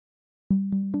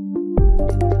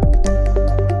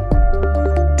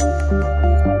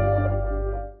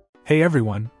Hey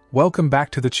everyone, welcome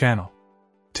back to the channel.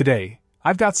 Today,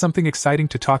 I've got something exciting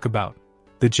to talk about.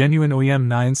 The genuine OEM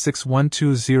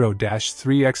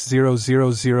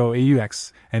 96120-3X000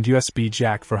 AUX and USB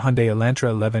jack for Hyundai Elantra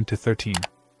 11 to 13.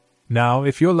 Now,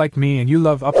 if you're like me and you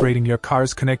love upgrading your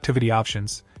car's connectivity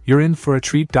options, you're in for a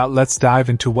treat. Let's dive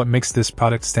into what makes this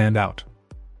product stand out.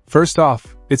 First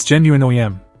off, it's genuine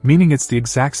OEM, meaning it's the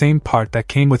exact same part that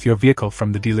came with your vehicle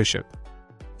from the dealership.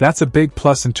 That's a big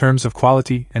plus in terms of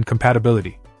quality and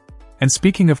compatibility. And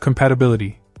speaking of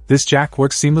compatibility, this jack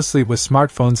works seamlessly with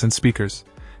smartphones and speakers,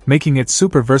 making it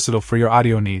super versatile for your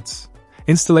audio needs.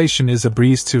 Installation is a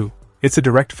breeze too. It's a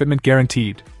direct fitment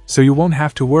guaranteed, so you won't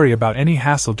have to worry about any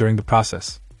hassle during the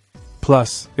process.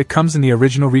 Plus, it comes in the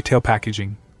original retail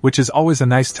packaging, which is always a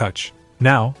nice touch.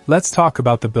 Now, let's talk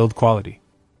about the build quality.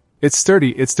 It's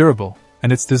sturdy, it's durable,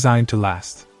 and it's designed to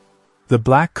last. The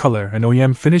black color and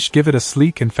OEM finish give it a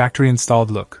sleek and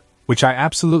factory-installed look, which I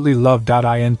absolutely love.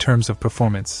 In terms of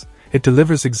performance, it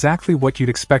delivers exactly what you'd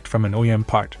expect from an OEM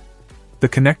part. The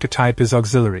connector type is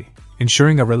auxiliary,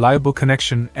 ensuring a reliable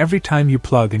connection every time you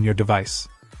plug in your device.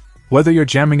 Whether you're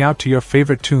jamming out to your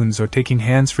favorite tunes or taking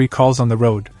hands-free calls on the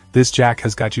road, this jack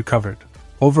has got you covered.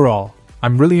 Overall,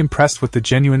 I'm really impressed with the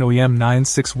genuine OEM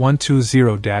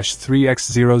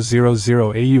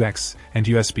 96120-3X000 AUX and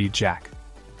USB jack.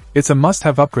 It's a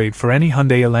must-have upgrade for any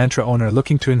Hyundai Elantra owner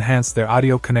looking to enhance their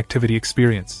audio connectivity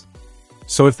experience.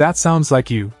 So if that sounds like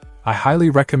you, I highly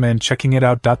recommend checking it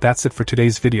out. That's it for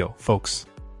today's video, folks.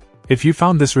 If you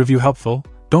found this review helpful,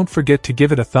 don't forget to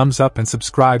give it a thumbs up and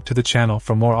subscribe to the channel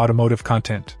for more automotive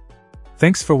content.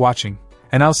 Thanks for watching,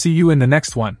 and I'll see you in the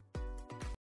next one.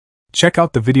 Check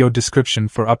out the video description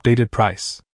for updated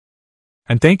price.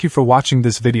 And thank you for watching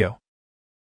this video.